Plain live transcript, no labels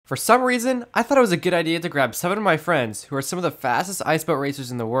For some reason, I thought it was a good idea to grab 7 of my friends, who are some of the fastest ice boat racers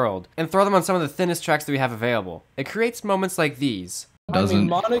in the world, and throw them on some of the thinnest tracks that we have available. It creates moments like these. I mean,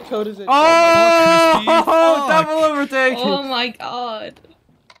 Monaco doesn't. Oh, double overtake! Oh my god.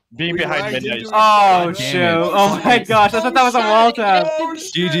 Being behind midnight. Oh, shoot. Oh my gosh, I thought that was a wall tap.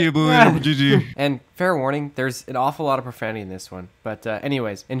 GG, boy. GG. And fair warning, there's an awful lot of profanity in this one. But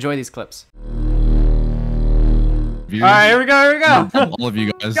anyways, enjoy these clips. Alright, here we go. All of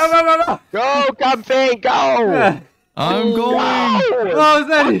you guys. Go. Go, Gumpy, go! I'm going. Oh, is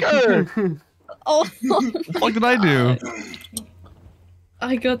that Oh. What did I do?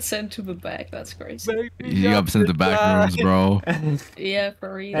 I got sent to the back. That's crazy. You got sent to back rooms, bro. Yeah,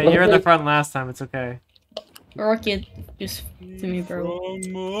 for real. Hey, you were in the front last time, it's okay. Rocket just to me, bro.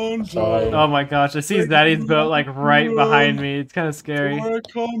 Oh my gosh, I see his daddy's boat like right behind me. It's kind of scary.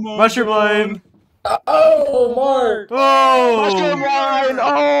 Mushroom line! Oh, Mark! Oh! Mushroom line!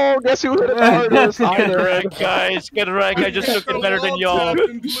 Oh, guess who hit it the hardest? Get wrecked, guys. Get wrecked. I just took it better than y'all.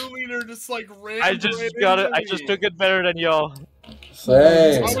 I just took it better than y'all.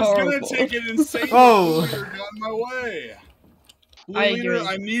 Same. I was gonna take it insane. Oh. Got in my way. I agree.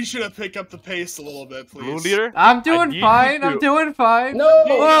 I need you to pick up the pace a little bit, please. Blue leader? I'm doing fine. I'm doing fine. No!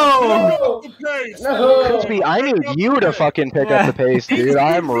 Whoa! No! Crispy, I need you to fucking pick up the pace, dude.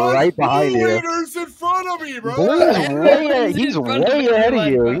 I'm right behind Blue you. leader's in front of me, bro. He's way ahead of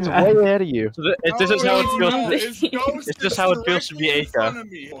you. He's way ahead of you. So this is how it feels. It's just how it feels to be Aka.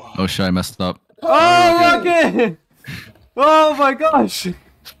 Oh shit, I messed up. Oh, okay! Oh my gosh!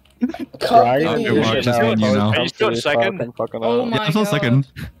 Right? Okay, Mark, just mean you know. Are you still in second? Oh Yeah, my I'm still god. second.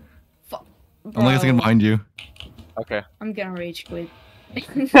 I'm like a second behind you. Okay. I'm gonna rage quit. Are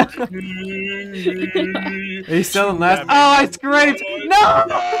you still in last? Oh, I scraped! No!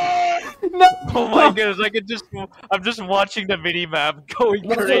 No! Oh my goodness, I'm just watching the mini map going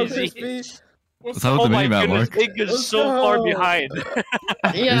crazy. What's up with Oh the my minimap, goodness, Mark? Ika's so far behind.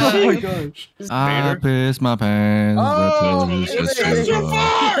 Yeah. Oh my gosh. I pissed my pants. Oh, That's it's too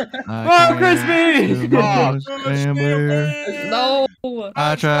far! Oh, Crispy! No.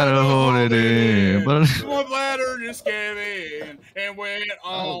 I try to hold it in, but My bladder just gave in and went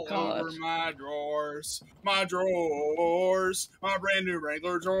all gosh. over my drawers, my brand new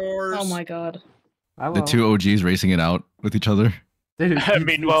Wrangler drawers. Oh my god. the two OGs racing it out with each other. Dude, I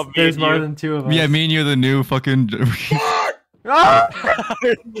mean, well, me there's and more you. than 2 of us. Yeah, me and you are the new fucking. Ah!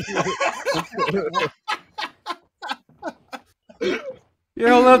 You're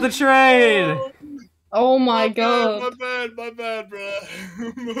holding up the train! Oh my god. My bad, bro. My bad.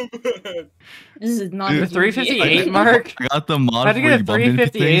 This is not Dude, The 358 mark? I got the mod How'd you where get a you bump into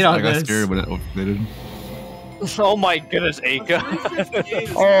 358 things. on I got this? scared when it overfitted. Oh my goodness, Aka.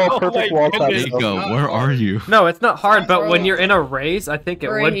 Oh, perfect my wall tap. goodness. Eiko, where are you? No, it's not hard, but when you're in a race, I think it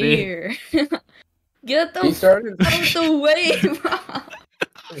right would be. here. Get the He started. out of the way, bro.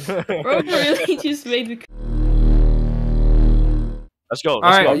 Bro really just made me. Let's go.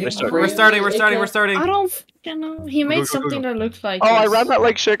 Alright, Let's go. you Let's start. we're starting. I don't fucking know. He made go, go, something that looked like. Oh, I this. ran that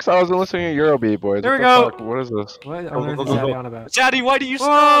like shit 'cause I was listening to Eurobeat, boys. There What we the go. fuck? What is this? What Go, on earth go, is go, that go. on about? Daddy, why do you stop?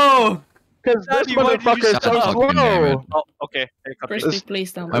 Whoa! Because this Daddy, why did you motherfucker is so stop? Fucking damn it. slow. Oh, okay. Crispy,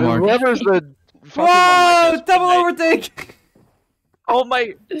 please don't. Hi, Mark. Whoever's the fucking Whoa! goodness, Double midnight. overtake! Oh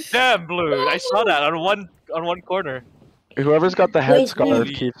my damn, Blue! I saw that on one corner. whoever's got the Wait, headscarf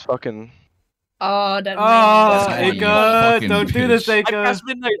wait. keeps fucking. Oh, that. Oh, That's Ika! fucking Don't do this, bitch. I Ika! passed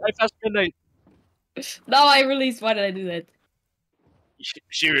midnight. No, I released. Why did I do that?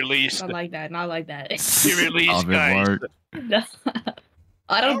 She released. Not like that. Not like that. She released, Stop it, guys. Mark. No.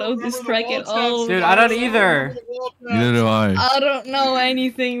 I don't know this track at all. Dude, I don't either. Neither do I. I don't know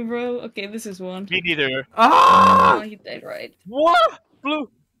anything, bro. Okay, this is one. Me neither. Oh, Ah! he did right. What? Blue,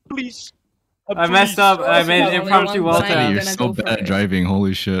 please. I messed up. I made an impromptu wall Hey, Hey, tap. you're gonna so go for bad at it. driving.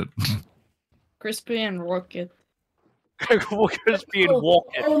 Holy shit. Crispy and Rocket. Crispy and walk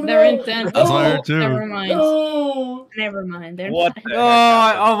it. They're in 10. That's what I heard too. Never mind. No! Never mind. They're What not. the Oh,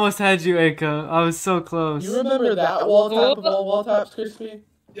 I almost had you, Ika. I was so close. You remember that wall tap of all wall taps, Crispy?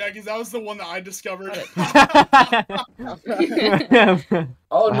 Yeah, because that was the one that I discovered.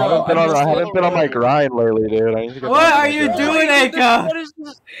 Oh I no! haven't been on my grind lately, dude. I need to get What back on are my you grind. doing, Ika? What is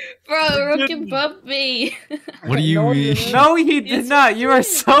this? Bro, Rocket bumped me. What do you No, mean? you're No, he did not. You are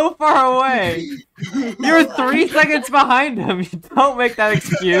so far away. You're 3 seconds behind him. You don't make that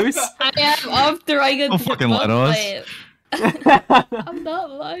excuse. I am after I got Don't fucking lie to bumped us. by it. I'm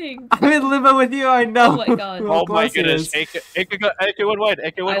not lying. I'm in limbo with you. I know. Oh my god. How Oh my close it goodness. is. Aka went wide.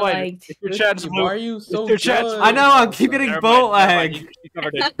 Aka went I wide. liked. It's your chance, Crispy, Blue. why are you so your chance. good? I know. I'll keep getting Never boat mind, never mind. lag. You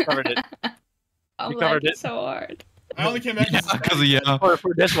covered it. You covered it. I'm You covered lagging it. so hard. I only came back Because yeah. For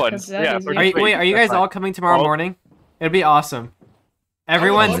this one. Because that Yeah. is For weird. Wait, are you guys all coming tomorrow Oh. morning? It'd be awesome.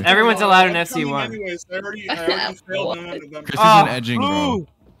 Everyone's allowed an FC1. Anyways, I already failed in November. Chris Oh, is an edging, bro. Blue.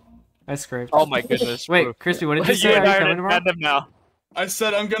 I scraped. Oh my goodness. Wait, Crispy, what did you You say? and Are you I are coming in tomorrow? tandem now. I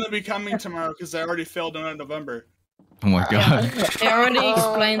said I'm gonna be coming tomorrow because I already failed in November. Oh my god. They already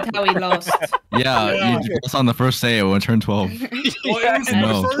explained how he lost. Yeah, Yeah. you lost on the first day when I turned 12. Well, it was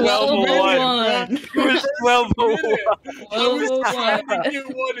No. the first 12-1. It was 12. I was trying 12-1. to get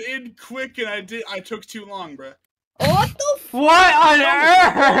one in quick, and I took too long, bruh. What the What on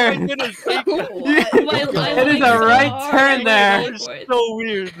My earth? goodness. fuck? It is a right turn there. It's so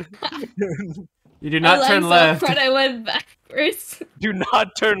weird. You do not turn left. Right, I went backwards. Do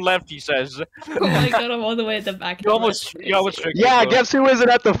not turn left, he says. Oh my god, I'm all the way at the back. You almost tricked me, Yeah, bro. guess who isn't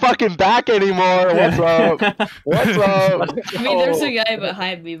at the fucking back anymore? What's up? What's up? I mean, there's a guy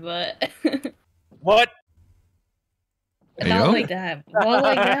behind me, but What? Hey, not yo. like that. Not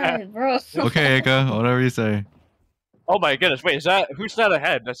like that, bro. Okay, Aka, whatever you say. Oh my goodness, wait, who's that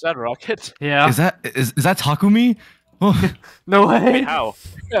ahead? Is that Rocket? Yeah. Is that Takumi? Oh, No way. How?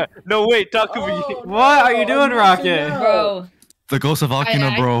 No, wait, Takumi. Oh, What are you doing, I'm missing Rocket? out. Bro, the ghost of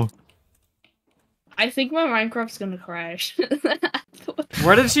Akina, bro. I think my Minecraft's gonna crash.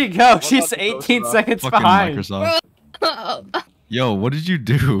 Where did she go? What She's about the ghost 18 rock? seconds Fucking behind. Microsoft. Yo, what did you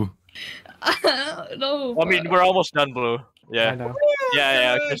do? No. I mean, we're almost done, Blue. I Yeah. know.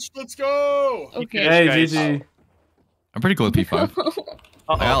 Yeah. Yes, let's go. Okay. Hey, guys. GG. I'm pretty cool with P5.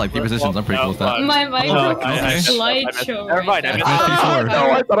 I got like 3 positions, I'm pretty cool with that. My Minecraft I- is I- a slideshow. Never mind, I right missed now. up.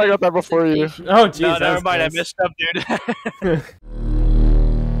 No, I thought I got that before you. Oh, jeez. No, that never was mind, I close. messed up, dude.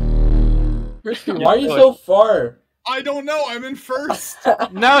 Crispy, why are you so far? I don't know. I'm in first.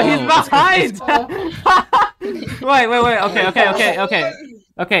 No, he's Oh. behind. Wait. Okay.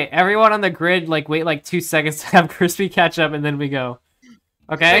 Okay, everyone on the grid, like, wait like 2 seconds to have Crispy catch up, and then we go.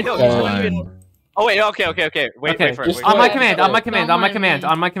 Okay? Wait, no, he's not even- Oh wait, okay. Wait, Okay, wait for it. just Wait, on my wait. command, on my command, Don't on my mind command, me.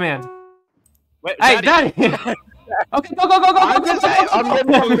 on my command. wait, Hey, Daddy. Daddy! Okay, go! I'm just saying, I'm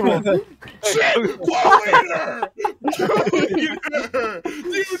getting comfortable. Shit, wall leader.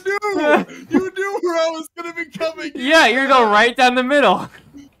 You knew where I was gonna be coming. Yeah, you're gonna go right down the middle.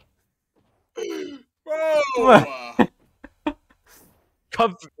 Bro.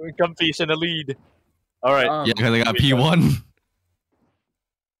 Comfy's in the lead. All right. Yeah, because I got P1.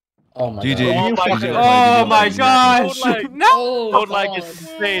 Oh my GG. god. Oh my GG. Oh my gosh! Don't No! Oh, Don't like God. it's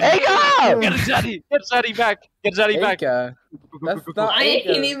insane. Hey, God! Get Zaddy! Get Zaddy back! Get Zaddy back! Aka. That's not I ain't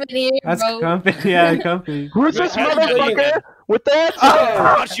Aka. even here, That's bro. comfy. Yeah, comfy. Who's this Wait, motherfucker with that?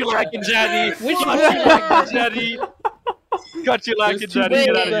 Got you lacking, Zaddy! Which Got one? you lacking, Zaddy! Got you lacking, There's two Zaddy! Wait,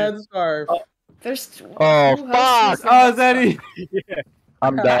 Get out people of here! that scarf. There's Oh, who fuck. else is Oh, there? Zeddy.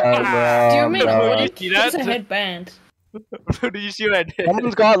 I'm down, bro. Do you I'm mean down. what? See that? It's a headband. Do you see what I did?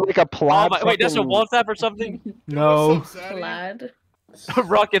 Someone's got like a Oh plaid. my, wait, that's a fucking- wall tap or something? No. What's up, Zaddy? Plaid.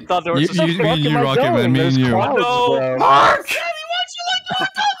 Rocket thought there was You, a you, fuck you, am I Rocket, doing? man, me There's and you. clouds, No. bro. Mark!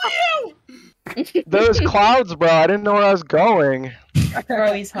 There's clouds, bro. I didn't know where I was going.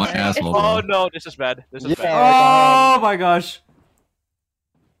 Bro, he's My hot. asshole, Oh bro. no, this is bad. This is Yeah. bad. Oh my gosh.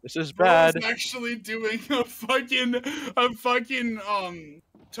 This is Bro, I bad. was actually doing a fucking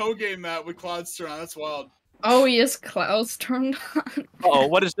Toge map with clouds around. That's wild. Oh, yes, clouds turned on. Uh-oh,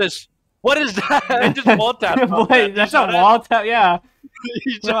 what is this? What is that? I just wall tapped. Wait, that's a wall tap. Yeah.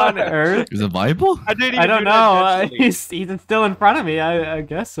 He's What on earth? Is it Bible? I didn't even I don't do know. that intentionally. He's still in front of me. I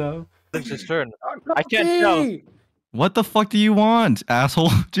guess so. It's his turn. I can't tell. What the fuck do you want, asshole?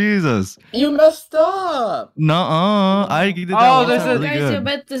 Jesus. You messed up. Nuh-uh. I did that Oh, one there's time a- really Guys, you're good.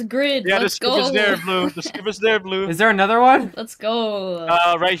 about this grid. Yeah, the Let's skip go. is there, Blue. The skip is there, Blue. Is there another one? Let's go.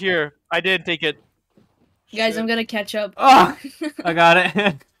 Right here. I didn't take it. Guys, I'm gonna catch up. Oh, I got it.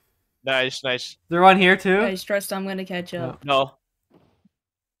 Is Nice, nice. there one here too? Guys, trust I'm gonna catch up. No.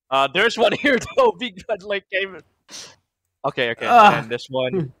 There's one here though. Big God, like game. Okay. And this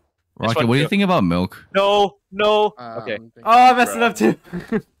one. Rocket, one what do you too. think about milk? No. Okay. Oh, I messed it up too.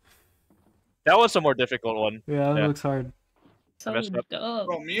 That was a more difficult one. Yeah, that Yeah. looks hard. So messed up. dumb.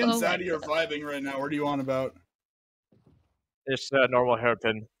 Bro, me and Oh my Zaddy are God. vibing right now. What are you on about? It's normal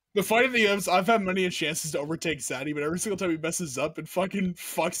hairpin. The funny thing is, I've had many chances to overtake Zaddy, but every single time he messes up, it fucking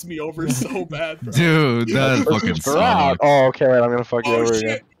fucks me over so bad, bro. Dude, that fucking Versus Farad. sucks. Oh, okay, wait, I'm gonna fuck you Oh over shit!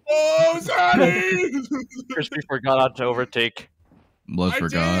 again. Oh, Zaddy! Crispy forgot how to overtake. Blood I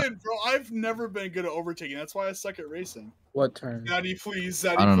forgot. did, bro. I've never been good at overtaking. That's why I suck at racing. What turn? Zaddy, please.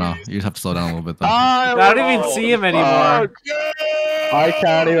 Zaddy, I don't know. please. You just have to slow down a little bit though. I don't even see him anymore. I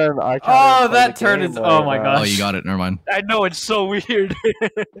can't even. I can't Oh, even play that the turn game is. right Oh my now. gosh. Oh, you got it. Never mind. I know it's so weird.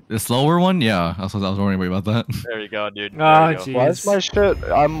 The slower one? Yeah. I was worrying about that. There you go, dude. There Oh, you go. jeez. Why is my shit?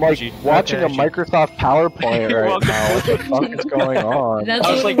 I'm like Gee, watching a okay. Microsoft PowerPoint You're right welcome. now. What the fuck is going on? That's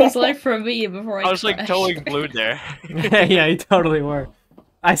I was what it like- was like for me before I I was like crashed. towing blue there. Yeah, you totally were.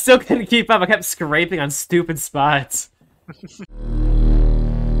 I still couldn't keep up. I kept scraping on stupid spots.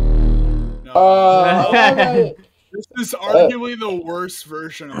 I This is arguably the worst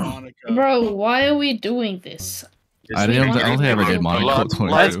version of Monaco. Bro, why are we doing this? I don't think I ever did Monaco 22.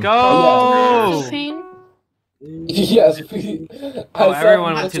 Let's The go! pain? yes, please. Oh,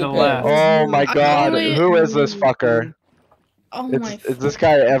 everyone went to the left. Oh my god, Wait. who is this fucker? Oh my. It's this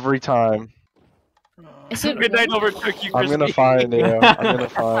guy every time. Is it Midnight wrong? overtook you, I'm Crispy. gonna find you. I'm gonna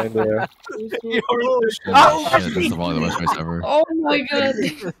find you. Oh, Yeah, this is probably the worst race ever. Oh my god.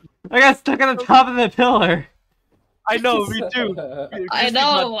 I got stuck on the top of the pillar. I know, me too. I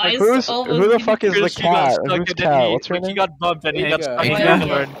know. I Who the fuck is the Crispy got cat? stuck Who's and then cat? he- What's her like, He name? got bumped and he got Ega. stuck in Ega. the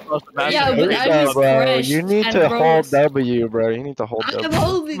pillar and crossed the back. Yeah, but I Ega, was bro. crashed You need and to bro hold was- W, bro. You need to hold I'm W.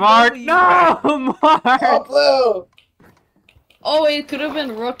 holding Mark, W. no! Mark! Oh, Oh, it could have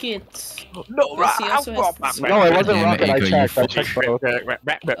been Rocket. No, Yes, he also has- No, it wasn't Damn it, Rocket. I Ega, you checked. I fucking- checked both.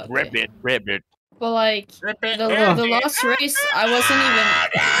 Rabbit. But like, the last race, I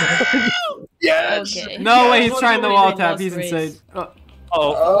wasn't even. Yes! Okay. No way, he's Wasn't trying the even wall the tap. last He's race. insane. Oh.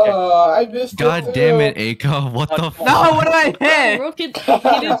 Oh, I missed God it damn too. it, Aka. What the fuck? No, what did I hit? Rocket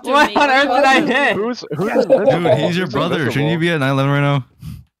hit it to What me. on earth did I hit? Who's Dude, invisible? he's your Who's brother. invisible? Shouldn't you be at 9/11 right now?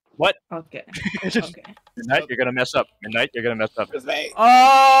 Okay. Okay. Midnight, you're gonna mess up. Midnight, you're gonna mess up.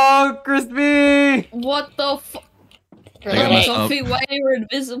 Oh, Crispy! What the fuck? I got messed up. Sophie, why are you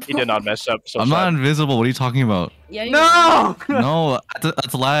invisible? He did not mess up. So I'm not invisible. What are you talking about? Yeah, you are. No! No,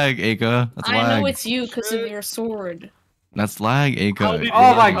 that's lag, Aka. That's I lag. know it's you because of your sword. That's lag, Aka. How did you-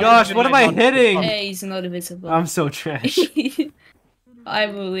 Oh my gosh, what am I hitting? Hey, he's not invisible. I'm so trash.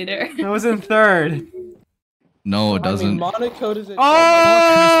 I'm a leader. I was in third. No, it I mean, doesn't. Monaco doesn't.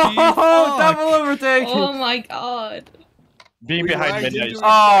 Oh! Fuck. Double overtake! Oh my god. Being We behind lagged Midnight. into it.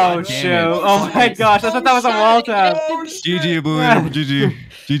 Oh, Damn shoot. it. Oh my gosh, I thought that was a wall tap. GG, Blue. GG.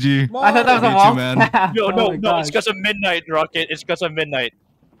 GG. I thought that was a Love you wall too, man. tap. No, Oh no, my no, gosh. it's because of Midnight, Rocket. It's because of Midnight.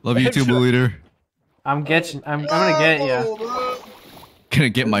 Love you too, Blue Leader. I'm gonna get you. Gonna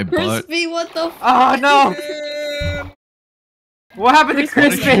get my butt. Crispy, what the f- Oh no! What happened to Why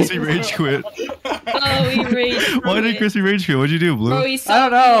did Chrissy Crispy? rage quit? Oh, he rage quit. Why did Chrissy rage quit? What'd you do, Blue? Bro, he I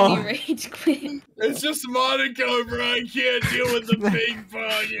don't know. He rage quit. It's just Monaco, bro. I can't deal with the ping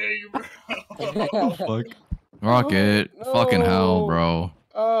ponging, bro. Fuck. Rocket. No. Fucking hell, bro.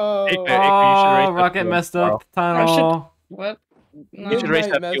 Oh. Hey, you should race Oh, that Rocket too messed tomorrow. up the tunnel. What? No. You should race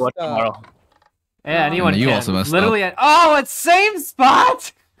that Midnight P1 messed up. tomorrow. Yeah, anyone you can. also messed Literally, oh, it's same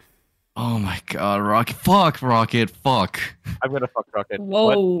spot. Oh my god, Rocket. Fuck, Rocket. Fuck. I'm gonna fuck Rocket.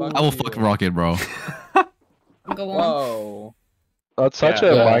 What? Whoa. I will fuck Rocket, bro. Go on. Whoa. That's such Yeah.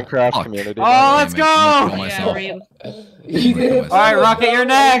 a Yeah. Minecraft Fuck. community. Oh, let's go! I'm gonna kill Yeah, myself. real. You didn't All right, Rocket, you're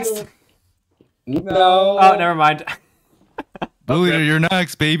next. No. Oh, never mind. Blue Leader, you're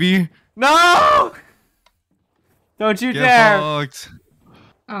next, baby. No! Don't you Get dare! fucked.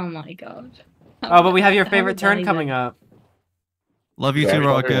 Oh my god. Oh, but we have your How favorite did that turn coming even- up. Love you Yeah, too,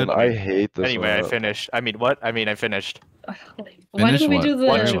 Rocket. I hate this. Anyway, I map. finished. I mean, what? I mean, I finished. Why Finish didn't we what? do the?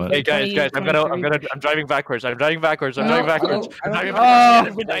 Finish what? Hey guys, I'm 2023? driving backwards. I'm driving backwards. I'm No, driving backwards. I don't I'm driving think I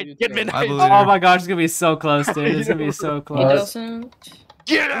backwards. can Get Midnight. Get I Midnight. believe Oh it. my gosh, it's gonna be so close, dude. It's gonna be so He close. doesn't.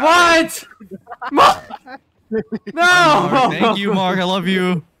 Get out. What? Mark! No! Thank you, Mark. I love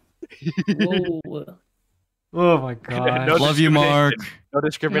you. Whoa. Oh my god. No Love you, Mark. No No,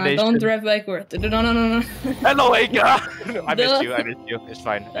 discrimination. don't drive backward. No. Hello, Aka. I missed you. I missed you. It's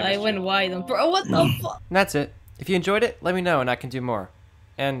fine. I missed went you. wide. Bro, what the fuck? And that's it. If you enjoyed it, let me know and I can do more.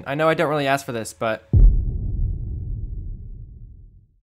 And I know I don't really ask for this, but